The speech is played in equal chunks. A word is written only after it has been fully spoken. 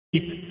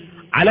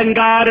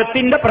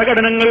അലങ്കാരത്തിന്റെ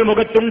പ്രകടനങ്ങൾ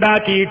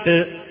മുഖത്തുണ്ടാക്കിയിട്ട്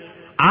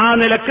ആ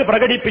നിലക്ക്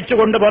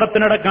പ്രകടിപ്പിച്ചുകൊണ്ട് പുറത്തു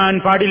നടക്കാൻ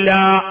പാടില്ല.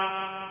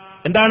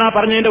 എന്താണ് ആ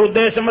പറഞ്ഞതിന്റെ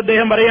ഉദ്ദേശം?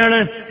 അദ്ദേഹം പറയാണ്,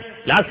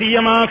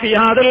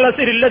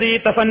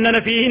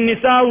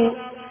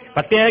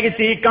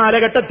 പ്രത്യേകിച്ച് ഈ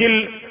കാലഘട്ടത്തിൽ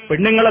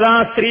പെണ്ണുങ്ങളതാ,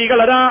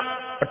 സ്ത്രീകളതാ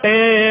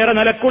ഒട്ടേറെ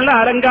നിലക്കുള്ള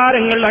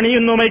അലങ്കാരങ്ങൾ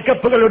അണിയുന്നു,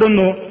 മേക്കപ്പുകൾ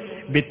ഇടുന്നു.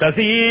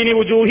 ബിത്തസീനി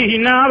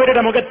വുജൂഹിഹിന്ന,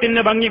 അവരുടെ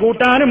മുഖത്തിന് ഭംഗി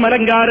കൂട്ടാനും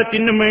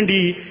അലങ്കാരത്തിനും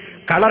വേണ്ടി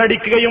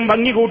കളറടിക്കുകയും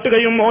ഭംഗി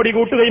കൂട്ടുകയും ഓടി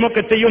കൂട്ടുകയും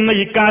ഒക്കെ ചെയ്യുന്ന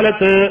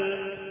ഇക്കാലത്ത്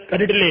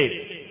കണ്ടിട്ടില്ലേ,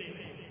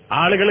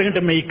 ആളുകൾ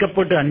ഇങ്ങോട്ട്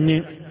മേക്കപ്പ് ഇട്ട് അഞ്ഞ്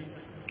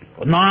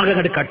ഒന്നാകെ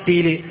കണ്ട്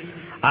കട്ടിയില്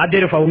ആദ്യം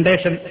ഒരു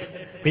ഫൗണ്ടേഷൻ,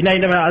 പിന്നെ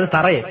അതിന്റെ മേലെ അത്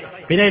തറയെ,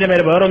 പിന്നെ അതിന്റെ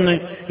മേലെ വേറൊന്ന്,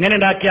 ഇങ്ങനെ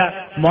ഉണ്ടാക്കിയ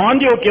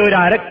മോന്തി നോക്കിയ ഒരു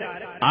അര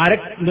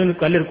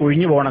കല്ലൊരു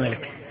കുഴിഞ്ഞു പോണ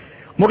നിലക്ക്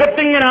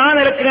മുഖത്തിങ്ങനെ ആ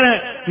നിലക്കിങ്ങനെ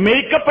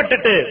മേക്കപ്പ്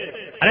ഇട്ടിട്ട്,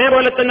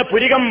 അതേപോലെ തന്നെ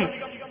പുരികം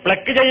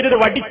പ്ലക്ക് ചെയ്തത്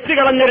വടിച്ചു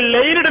കളഞ്ഞൊരു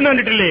ലൈൻ ഇടുന്ന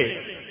കണ്ടിട്ടില്ലേ?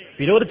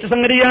 വിരോധിച്ച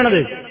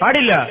സംഗതിയാണത്,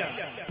 പാടില്ല.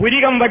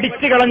 പുരികം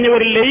വടിച്ചു കളഞ്ഞ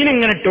ഒരു ലൈൻ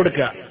ഇങ്ങനെ ഇട്ട്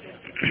കൊടുക്കുക,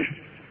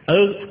 അത്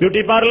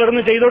ബ്യൂട്ടി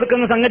പാർലറിന് ചെയ്തു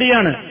കൊടുക്കുന്ന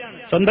സംഗതിയാണ്.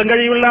 സ്വന്തം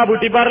കഴിയുള്ള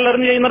ബ്യൂട്ടി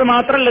പാർലറിന് ചെയ്യുന്നത്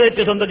മാത്രമല്ല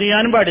തെറ്റ്, സ്വന്തം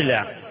ചെയ്യാനും പാടില്ല.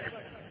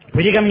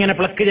 പുരികം ഇങ്ങനെ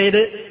പ്ലക്ക്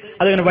ചെയ്ത്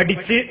അതിങ്ങനെ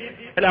വടിച്ച്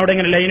അവിടെ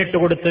ഇങ്ങനെ ലൈൻ ഇട്ട്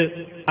കൊടുത്ത്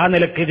ആ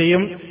നിലക്ക്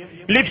ചെയ്യും.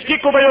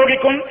 ലിപ്സ്റ്റിക്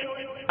ഉപയോഗിക്കും.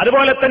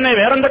 അതുപോലെ തന്നെ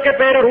വേറെന്തൊക്കെ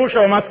പേര്,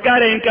 റൂഷോ,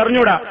 മസ്കാര, എനിക്ക്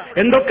അറിഞ്ഞൂടാ,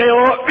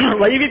 എന്തൊക്കെയോ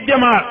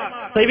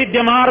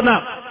വൈവിധ്യമാർന്ന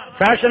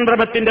ഫാഷൻ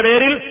ഭ്രമത്തിന്റെ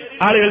പേരിൽ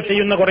ആളുകൾ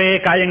ചെയ്യുന്ന കുറെ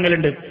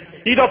കാര്യങ്ങളുണ്ട്.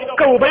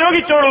 ഇതൊക്കെ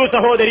ഉപയോഗിച്ചോളൂ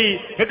സഹോദരി,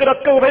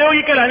 ഇതൊക്കെ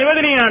ഉപയോഗിക്കൽ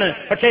അനുവദനീയാണ്.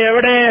 പക്ഷെ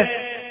എവിടെ?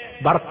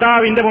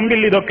 ഭർത്താവിന്റെ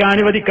മുമ്പിൽ ഇതൊക്കെ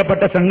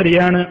അനുവദിക്കപ്പെട്ട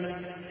സംഗതിയാണ്.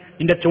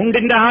 നിന്റെ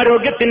ചുണ്ടിന്റെ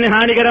ആരോഗ്യത്തിന്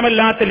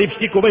ഹാനികരമല്ലാത്ത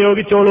ലിപ്സ്റ്റിക്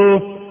ഉപയോഗിച്ചോളൂ,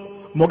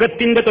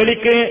 മുഖത്തിന്റെ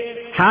തൊലിക്ക്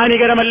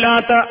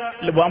ഹാനികരമല്ലാത്ത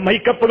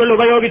മേക്കപ്പുകൾ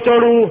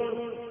ഉപയോഗിച്ചോളൂ,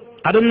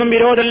 അതൊന്നും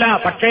വിരോധമല്ല.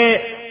 പക്ഷേ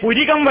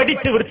പുരികം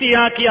വടിച്ച്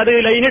വൃത്തിയാക്കി അത്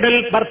ലൈനിടൽ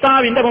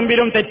ഭർത്താവിന്റെ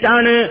മുമ്പിലും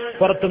തെറ്റാണ്,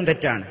 പുറത്തും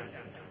തെറ്റാണ്.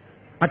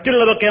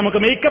 മറ്റുള്ളതൊക്കെ നമുക്ക്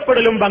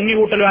മേക്കപ്പിടലും ഭംഗി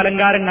കൂട്ടലും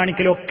അലങ്കാരം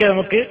കാണിക്കലും ഒക്കെ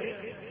നമുക്ക്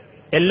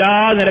എല്ലാ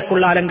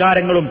നിലക്കുള്ള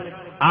അലങ്കാരങ്ങളും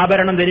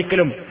ആഭരണം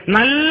ധരിക്കലും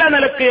നല്ല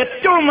നിലക്ക്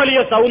ഏറ്റവും വലിയ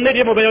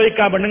സൗന്ദര്യം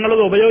ഉപയോഗിക്കാൻ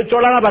പെണ്ണുങ്ങളത്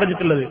ഉപയോഗിച്ചോളാണ്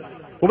പറഞ്ഞിട്ടുള്ളത്.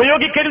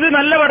 ഉപയോഗിക്കരുത്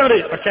നല്ല പറഞ്ഞത്,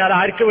 പക്ഷെ അത്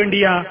ആർക്ക്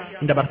വേണ്ടിയാ?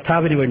 എന്റെ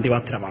ഭർത്താവിന് വേണ്ടി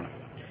മാത്രമാണ്.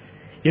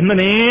 ഇന്ന്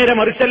നേരെ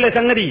മറിച്ചല്ലേ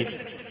സംഗതി.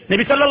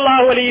 നബി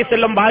സല്ലല്ലാഹു അലൈഹി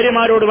വസല്ലം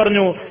ഭാര്യമാരോട്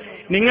പറഞ്ഞു,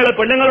 നിങ്ങൾ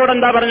പെണ്ണുങ്ങളോട്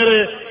എന്താ പറഞ്ഞത്?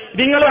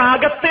 നിങ്ങൾ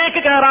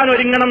അകത്തേക്ക് കയറാൻ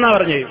ഒരുങ്ങണം എന്നാ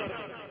പറഞ്ഞത്,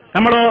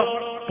 നമ്മളോ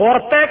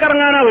പുറത്തേക്ക്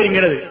ഇറങ്ങാനാ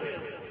ഒരുങ്ങണത്.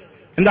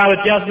 എന്താ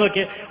വ്യത്യാസം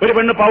നോക്കിയേ? ഒരു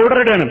പെണ്ണ് പൗഡർ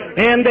ഇടണം,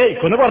 എന്തേ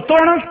ഇക്കൊന്ന് പുറത്തു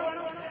പോകണം.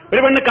 ഒരു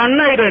പെണ്ണ്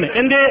കണ്ണയിടാണ്,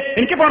 എന്തേ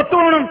എനിക്ക് പുറത്തു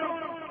പോകണം.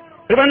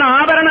 ഒരു പെണ്ണ്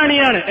ആഭരണം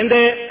അണിയാണ്, എന്തേ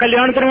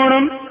കല്യാണത്തിന്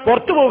പോകണം,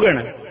 പുറത്തു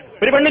പോവുകയാണ്.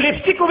 ഒരു പെണ്ണ്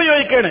ലിപ്സ്റ്റിക്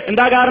ഉപയോഗിക്കുകയാണ്,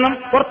 എന്താ കാരണം?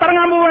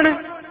 പുറത്തിറങ്ങാൻ പോവാണ്.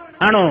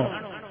 ആണോ?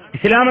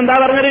 ഇസ്ലാം എന്താ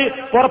പറഞ്ഞത്?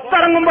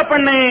 പുറത്തിറങ്ങുമ്പോ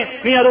പെണ്ണെ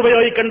നീ അത്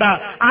ഉപയോഗിക്കണ്ട,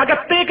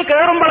 അകത്തേക്ക്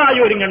കയറുമ്പോഴായി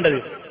ഒരുങ്ങേണ്ടത്.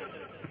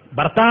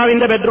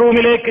 ഭർത്താവിന്റെ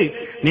ബെഡ്റൂമിലേക്ക്,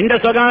 നിന്റെ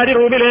സ്വകാര്യ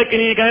റൂമിലേക്ക്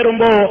നീ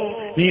കയറുമ്പോ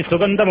നീ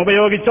സുഗന്ധം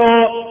ഉപയോഗിച്ചോ,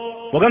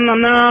 മുഖം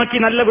നന്നാക്കി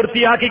നല്ല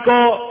വൃത്തിയാക്കിക്കോ.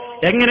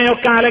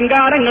 എങ്ങനെയൊക്കെ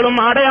അലങ്കാരങ്ങളും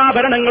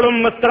ആടയാഭരണങ്ങളും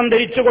വസ്ത്രം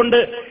ധരിച്ചുകൊണ്ട്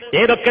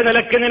ഏതൊക്കെ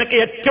നിലക്ക് നിനക്ക്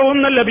ഏറ്റവും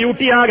നല്ല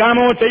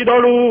ബ്യൂട്ടിയാകാമോ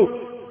ചെയ്തോളൂ,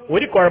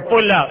 ഒരു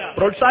കുഴപ്പമില്ല,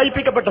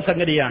 പ്രോത്സാഹിപ്പിക്കപ്പെട്ട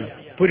സംഗതിയാണ്.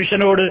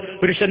 പുരുഷനോട്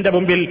പുരുഷന്റെ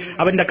മുമ്പിൽ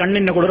അവന്റെ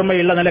കണ്ണിന്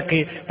കുളിർമയുള്ള നിലക്ക്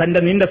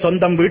നിന്റെ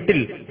സ്വന്തം വീട്ടിൽ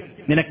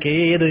നിനക്ക്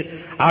ഏത്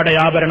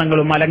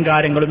ആടയാഭരണങ്ങളും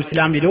അലങ്കാരങ്ങളും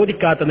ഇസ്ലാം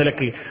വിരോധിക്കാത്ത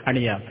നിലക്ക്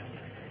അണിയാം.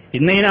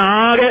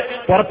 ഇന്നതിനാകെ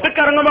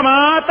പുറത്തേക്കിറങ്ങുമ്പോ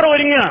മാത്രം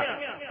ഒരുങ്ങുക,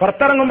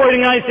 പുറത്തിറങ്ങുമ്പോൾ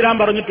ഒരുങ്ങാൻ ഇസ്ലാം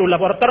പറഞ്ഞിട്ടുള്ള,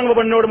 പുറത്തിറങ്ങുമ്പോൾ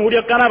പെണ്ണോട് മൂടി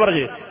വെക്കാനാ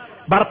പറഞ്ഞത്.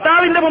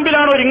 ഭർത്താവിന്റെ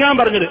മുമ്പിലാണ് ഒരുങ്ങാൻ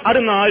പറഞ്ഞത്,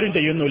 അതൊന്നും ആരും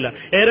ചെയ്യുന്നില്ല.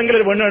 ഏതെങ്കിലും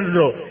ഒരു പെണ്ണ്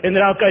കണ്ടോ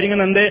എന്നൊരാൾക്ക്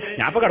ഒരുങ്ങുന്ന, എന്തേ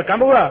ഞാൻ ഇപ്പൊ കിടക്കാൻ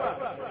പോവാ,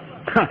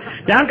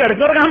 ഞാൻ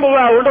കിടന്നുറങ്ങാൻ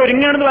പോവാ, അതുകൊണ്ട്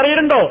ഒരുങ്ങാണെന്ന്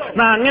പറയുന്നുണ്ടോ?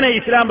 എന്നാ അങ്ങനെ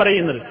ഇസ്ലാം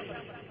പറയുന്നത്.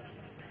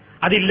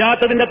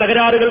 അതില്ലാത്തതിന്റെ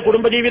തകരാറുകൾ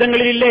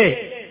കുടുംബജീവിതങ്ങളിലില്ലേ?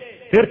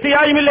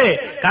 തീർച്ചയായും ഇല്ലേ.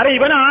 കാരണം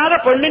ഇവനാകെ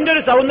പെണ്ണിന്റെ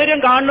ഒരു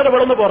സൗന്ദര്യം കാണുന്നത്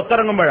ഇവളൊന്ന്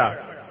പുറത്തിറങ്ങുമ്പോഴാണ്.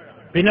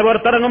 പിന്നെ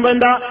പുറത്തിറങ്ങുമ്പോ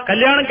എന്താ,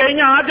 കല്യാണം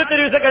കഴിഞ്ഞ ആദ്യത്തെ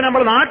ദിവസമൊക്കെ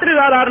നമ്മൾ നാട്ടിൽ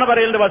സാധാരണ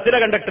പറയുന്നത് ബസ്സിലെ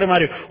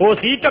കണ്ടക്ടർമാര്,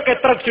 സീറ്റൊക്കെ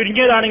എത്ര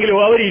ചുരുങ്ങിയതാണെങ്കിലും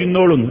അവർ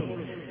ഇരുന്നോളുന്നു,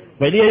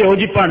 വലിയ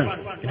യോജിപ്പാണ്.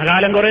 പിന്നെ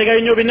കാലം കുറെ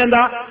കഴിഞ്ഞു,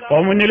 പിന്നെന്താ,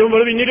 മുന്നിലും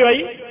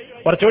പിന്നിലുമായി.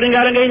 കുറച്ചുകൂടി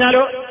കാലം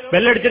കഴിഞ്ഞാലോ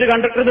ബെല്ലടിച്ചിട്ട്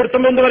കണ്ടക്ടർ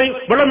നിർത്തുമ്പോ എന്ത് പറയും?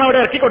 വെള്ളം അവിടെ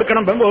ഇറക്കി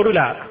കൊടുക്കണം,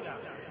 ഓടൂല,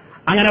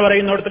 അങ്ങനെ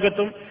പറയുന്നിടത്തേക്ക്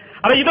എത്തും.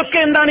 അപ്പൊ ഇതൊക്കെ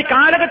എന്താണ്? ഈ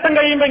കാലഘട്ടം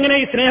കഴിയുമ്പോ എങ്ങനെ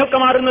ഈ സ്നേഹമൊക്കെ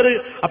മാറുന്നത്?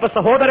 അപ്പൊ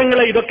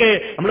സഹോദരങ്ങളെ, ഇതൊക്കെ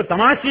നമ്മൾ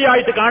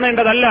തമാശയായിട്ട്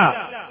കാണേണ്ടതല്ല.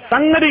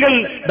 സംഗതികൾ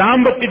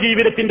ദാമ്പത്യ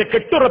ജീവിതത്തിന്റെ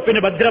കെട്ടുറപ്പിന്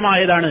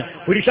ഭദ്രമായതാണ്.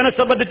 പുരുഷനെ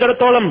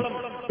സംബന്ധിച്ചിടത്തോളം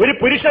ഒരു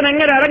പുരുഷൻ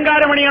എങ്ങനെ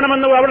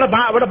അലങ്കാരമണിയണമെന്ന്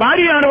അവിടെ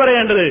ഭാര്യയാണ്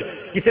പറയേണ്ടത്.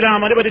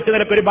 ഇസ്ലാം അനുവദിച്ച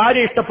നിലക്ക് ഒരു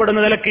ഭാര്യ ഇഷ്ടപ്പെടുന്ന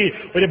നിലക്ക്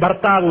ഒരു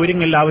ഭർത്താവ്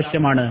ഒരുങ്ങൽ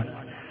ആവശ്യമാണ്.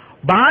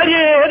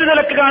 ഭാര്യയെ ഏത്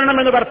നിലക്ക്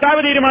കാണണമെന്ന് ഭർത്താവ്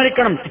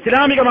തീരുമാനിക്കണം.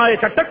 ഇസ്ലാമികമായ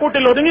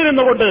ചട്ടക്കൂട്ടിൽ ഒതുങ്ങി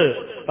നിന്നുകൊണ്ട്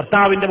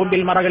ഭർത്താവിന്റെ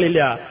മുമ്പിൽ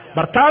മറകളില്ല,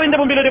 ഭർത്താവിന്റെ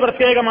മുമ്പിൽ ഒരു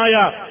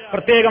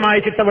പ്രത്യേകമായ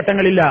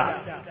ചിട്ടവട്ടങ്ങളില്ല.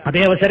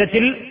 അതേ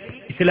അവസരത്തിൽ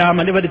ഇസ്ലാം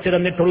അനുവദിച്ചു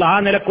തന്നിട്ടുള്ള ആ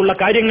നിലക്കുള്ള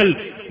കാര്യങ്ങൾ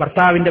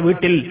ഭർത്താവിന്റെ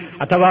വീട്ടിൽ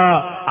അഥവാ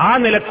ആ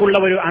നിലക്കുള്ള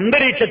ഒരു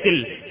അന്തരീക്ഷത്തിൽ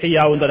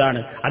ചെയ്യാവുന്നതാണ്.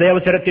 അതേ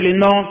അവസരത്തിൽ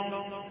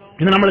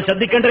ഇന്ന് നമ്മൾ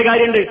ശ്രദ്ധിക്കേണ്ട ഒരു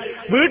കാര്യമുണ്ട്.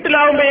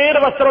 വീട്ടിലാവുമ്പോ ഏത്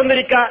വസ്ത്രം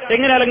ധരിക്കുക,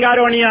 എങ്ങനെ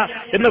അലങ്കാരം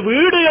അണിയുക എന്ന്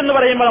വീട് എന്ന്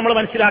പറയുമ്പോൾ നമ്മൾ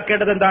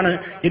മനസ്സിലാക്കേണ്ടത് എന്താണ്?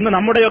 ഇന്ന്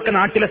നമ്മുടെയൊക്കെ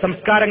നാട്ടിലെ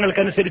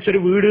സംസ്കാരങ്ങൾക്കനുസരിച്ചൊരു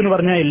വീട് എന്ന്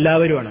പറഞ്ഞാൽ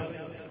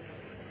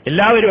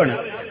എല്ലാവരുമാണ്.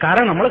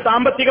 കാരണം നമ്മൾ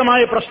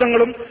സാമ്പത്തികമായ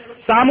പ്രശ്നങ്ങളും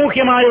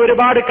സാമൂഹ്യമായ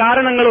ഒരുപാട്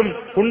കാരണങ്ങളും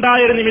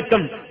ഉണ്ടായൊരു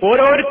നിമിത്തം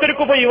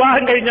ഓരോരുത്തർക്കും ഇപ്പോൾ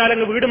വിവാഹം കഴിഞ്ഞാൽ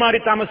അങ്ങ് വീട് മാറി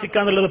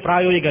താമസിക്കുക എന്നുള്ളത്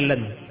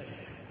പ്രായോഗികമല്ലെന്ന്.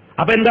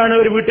 അപ്പൊ എന്താണ്,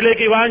 ഒരു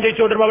വീട്ടിലേക്ക് വിവാഹം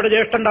കഴിച്ചു കൊണ്ടിരുമ്പോൾ അവിടെ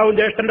ജ്യേഷ്ഠൻ ഉണ്ടാവും,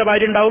 ജ്യേഷ്ഠന്റെ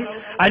ഭാര്യ ഉണ്ടാവും,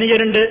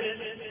 അനിയനുണ്ട്,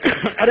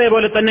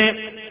 അതേപോലെ തന്നെ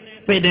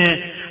പിന്നെ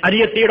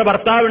അനിയത്തിയുടെ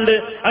ഭർത്താവുണ്ട്,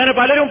 അങ്ങനെ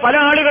പല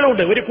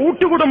ആളുകളുണ്ട്. ഒരു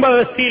കൂട്ടുകുടുംബ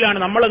വ്യവസ്ഥയിലാണ്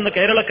നമ്മളെന്ന്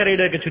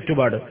കേരളക്കരയുടെയൊക്കെ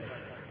ചുറ്റുപാട്.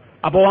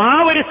 അപ്പോ ആ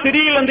ഒരു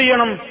സ്ഥിതിയിൽ എന്ത്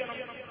ചെയ്യണം,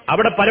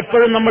 അവിടെ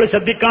പലപ്പോഴും നമ്മൾ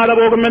ശ്രദ്ധിക്കാതെ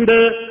പോകുമെന്ത്,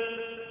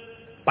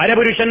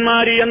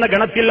 പരപുരുഷന്മാര് എന്ന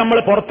ഗണത്തിൽ നമ്മൾ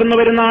പുറത്തുനിന്ന്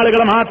വരുന്ന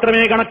ആളുകളെ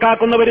മാത്രമേ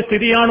കണക്കാക്കുന്ന ഒരു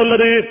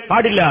സ്ഥിതിയാണുള്ളത്.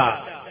 പാടില്ല.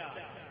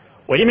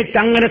 ഒരുമിച്ച്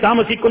അങ്ങനെ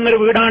താമസിക്കുന്ന ഒരു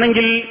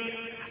വീടാണെങ്കിൽ,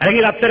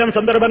 അല്ലെങ്കിൽ അത്തരം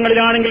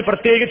സന്ദർഭങ്ങളിലാണെങ്കിൽ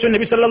പ്രത്യേകിച്ചും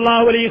നബി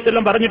സല്ലല്ലാഹു അലൈഹി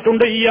വസല്ലം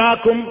പറഞ്ഞിട്ടുണ്ട്,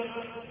 ഇയ്യാക്കും,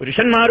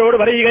 പുരുഷന്മാരോട്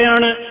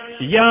പറയുകയാണ്,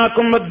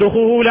 ഇയ്യാക്കും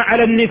വദ്ദുഖൂല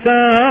അലൻ നിസാ,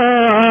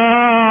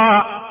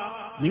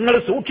 നിങ്ങൾ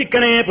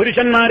സൂക്ഷിക്കണേ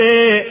പുരുഷന്മാരെ,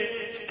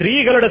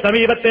 സ്ത്രീകളുടെ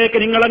സമീപത്തേക്ക്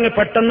നിങ്ങളങ്ങ്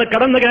പെട്ടെന്ന്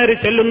കടന്നു കയറി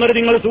ചെല്ലുന്നത്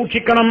നിങ്ങൾ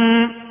സൂക്ഷിക്കണം.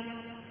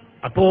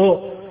 അപ്പോ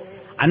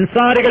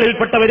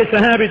അൻസാരികളിൽപ്പെട്ട ഒരു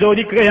സഹാബി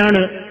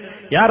ചോദിക്കുകയാണ്,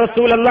 യാ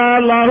റസൂലല്ലാഹ്,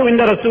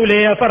 അല്ലാഹുവിന്റെ റസൂലേ,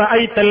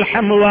 അഫറഅയ്തൽ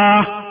ഹംവ,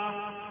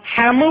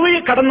 ഹംവ്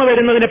കടന്നു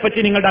വരുന്നതിനെ പറ്റി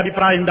നിങ്ങളുടെ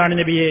അഭിപ്രായം എന്താണ്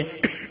നബിയെ?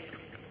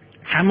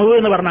 ഹംവ്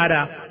എന്ന് പറഞ്ഞാൽ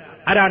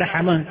ആരാണ്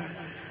ഹമ്?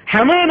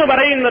 ഹമ് എന്ന്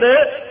പറയുന്നത്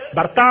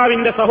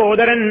ഭർത്താവിന്റെ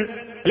സഹോദരൻ,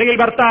 അല്ലെങ്കിൽ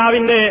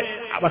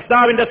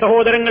ഭർത്താവിന്റെ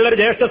സഹോദരങ്ങൾ, ഒരു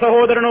ജ്യേഷ്ഠ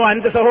സഹോദരനോ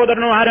അഞ്ച്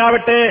സഹോദരനോ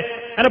ആരാവട്ടെ,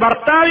 അങ്ങനെ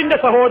ഭർത്താവിന്റെ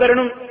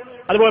സഹോദരനും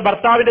അതുപോലെ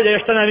ഭർത്താവിന്റെ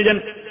ജ്യേഷ്ഠൻ അനുജൻ,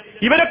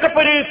 ഇവരൊക്കെ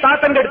ഇപ്പൊ ഒരു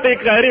താത്തന്റെ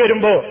അടുത്തേക്ക് കയറി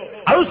വരുമ്പോ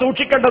അത്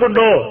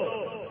സൂക്ഷിക്കേണ്ടതുണ്ടോ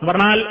എന്ന്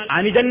പറഞ്ഞാൽ,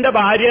 അനുജന്റെ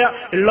ഭാര്യ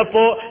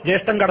ഉള്ളപ്പോ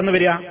ജ്യേഷ്ഠൻ കടന്നു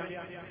വരിക,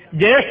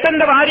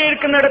 ജ്യേഷ്ഠന്റെ ഭാര്യ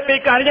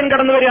ഇരിക്കുന്നിടത്തേക്ക് അനുജൻ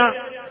കടന്നു വരിക,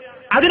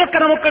 അതിനൊക്കെ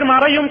നമുക്കൊരു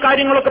മറയും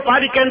കാര്യങ്ങളൊക്കെ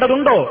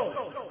പാലിക്കേണ്ടതുണ്ടോ?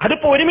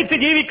 അതിപ്പോ ഒരുമിച്ച്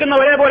ജീവിക്കുന്ന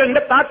ഒരേപോലെ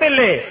എന്റെ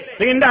താത്തയല്ലേ,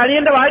 അല്ലെങ്കിൽ എന്റെ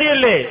അനിയന്റെ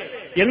ഭാര്യയല്ലേ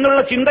എന്നുള്ള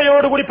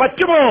ചിന്തയോടുകൂടി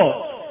പറ്റുമോ?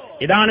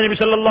 ഇതാണ് നബി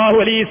സല്ലല്ലാഹു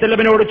അലൈഹി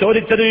വസല്ലമയോട്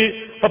ചോദിച്ചത്.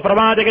 ഇപ്പൊ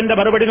പ്രവാചകന്റെ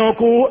മറുപടി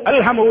നോക്കൂ,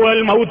 അൽഹമു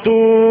വൽ മൗതു,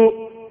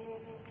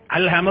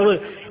 അൽഹമു,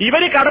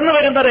 ഇവര് കടന്നു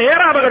വരുന്നത്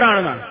ഏറെ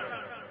അപകടമാണെന്നാണ്.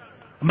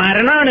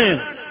 മരണാണ്,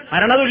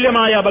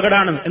 മരണതുല്യമായ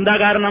അപകടമാണ്. എന്താ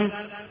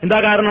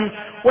കാരണം?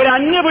 ഒരു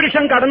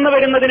അന്യപുരുഷൻ കടന്നു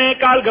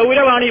വരുന്നതിനേക്കാൾ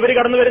ഗൗരവമാണ് ഇവർ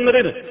കടന്നു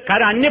വരുന്നത്.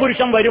 കാരണം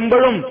അന്യപുരുഷൻ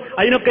വരുമ്പോഴും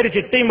അതിനൊക്കെ ഒരു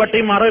ചിട്ടയും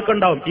വട്ടയും മറയൊക്കെ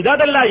ഉണ്ടാവും.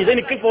 ഇതല്ല,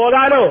 ഇതെനിക്ക്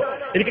പോകാലോ,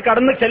 എനിക്ക്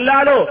കടന്നു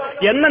ചെല്ലാലോ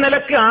എന്ന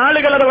നിലക്ക്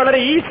ആളുകൾ അത് വളരെ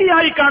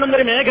ഈസിയായി കാണുന്ന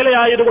ഒരു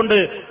മേഖലയായതുകൊണ്ട്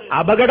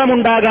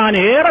അപകടമുണ്ടാകാൻ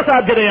ഏറെ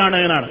സാധ്യതയാണ്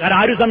എന്നാണ്. കാരണം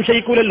ആരും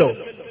സംശയിക്കൂലല്ലോ,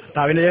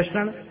 ഭർത്താവിന്റെ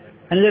ജ്യേഷ്ഠനാണ്,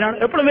 അനുജനാണ്,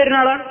 എപ്പോഴും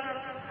വരുന്ന ആളാണ്.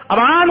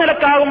 അപ്പൊ ആ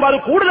നിലക്കാകുമ്പോൾ അത്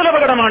കൂടുതൽ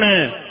അപകടമാണ്.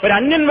 ഒരു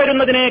അന്യൻ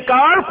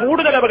വരുന്നതിനേക്കാൾ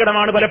കൂടുതൽ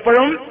അപകടമാണ്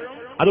പലപ്പോഴും.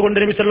 അതുകൊണ്ട്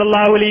നബി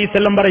സല്ലല്ലാഹു അലൈഹി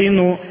വസല്ലം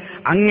പറയുന്നു,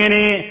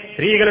 അങ്ങനെ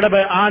സ്ത്രീകളുടെ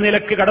ആ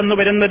നിലക്ക് കടന്നു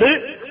വരുന്നത്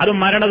അത്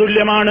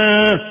മരണതുല്യമാണ്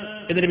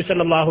എന്ന് നബി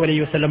സല്ലല്ലാഹു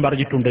അലൈഹി വസല്ലം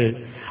പറഞ്ഞിട്ടുണ്ട്.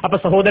 അപ്പൊ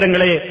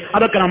സഹോദരങ്ങളെ,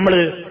 അതൊക്കെ നമ്മൾ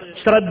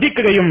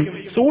ശ്രദ്ധിക്കുകയും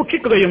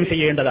സൂക്ഷിക്കുകയും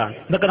ചെയ്യേണ്ടതാണ്.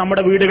 ഇതൊക്കെ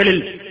നമ്മുടെ വീടുകളിൽ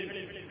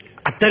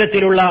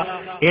അത്തരത്തിലുള്ള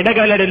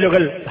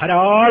ഇടകലരലുകൾ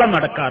ധാരാളം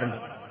നടക്കാറുണ്ട്.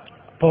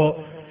 അപ്പോ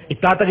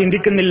ഇത്താത്ത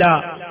ചിന്തിക്കുന്നില്ല,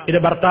 ഇത്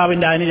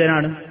ഭർത്താവിന്റെ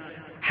അനുജനാണ്,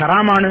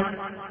 ഹറാമാണ്,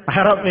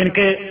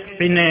 എനിക്ക്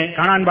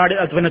കാണാൻ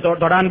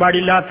തൊടാൻ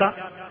പാടില്ലാത്ത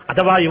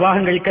അഥവാ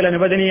വിവാഹം കഴിക്കൽ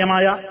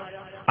അനുവദനീയമായ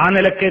ആ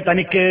നിലക്ക്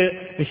തനിക്ക്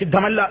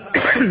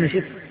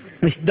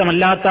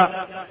നിഷിദ്ധമല്ലാത്ത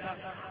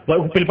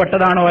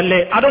വകുപ്പിൽപ്പെട്ടതാണോ അല്ലേ,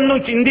 അതൊന്നും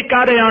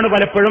ചിന്തിക്കാതെയാണ്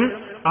പലപ്പോഴും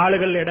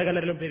ആളുകൾ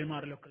ഇടകലരലും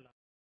പെരുമാറലൊക്കെ.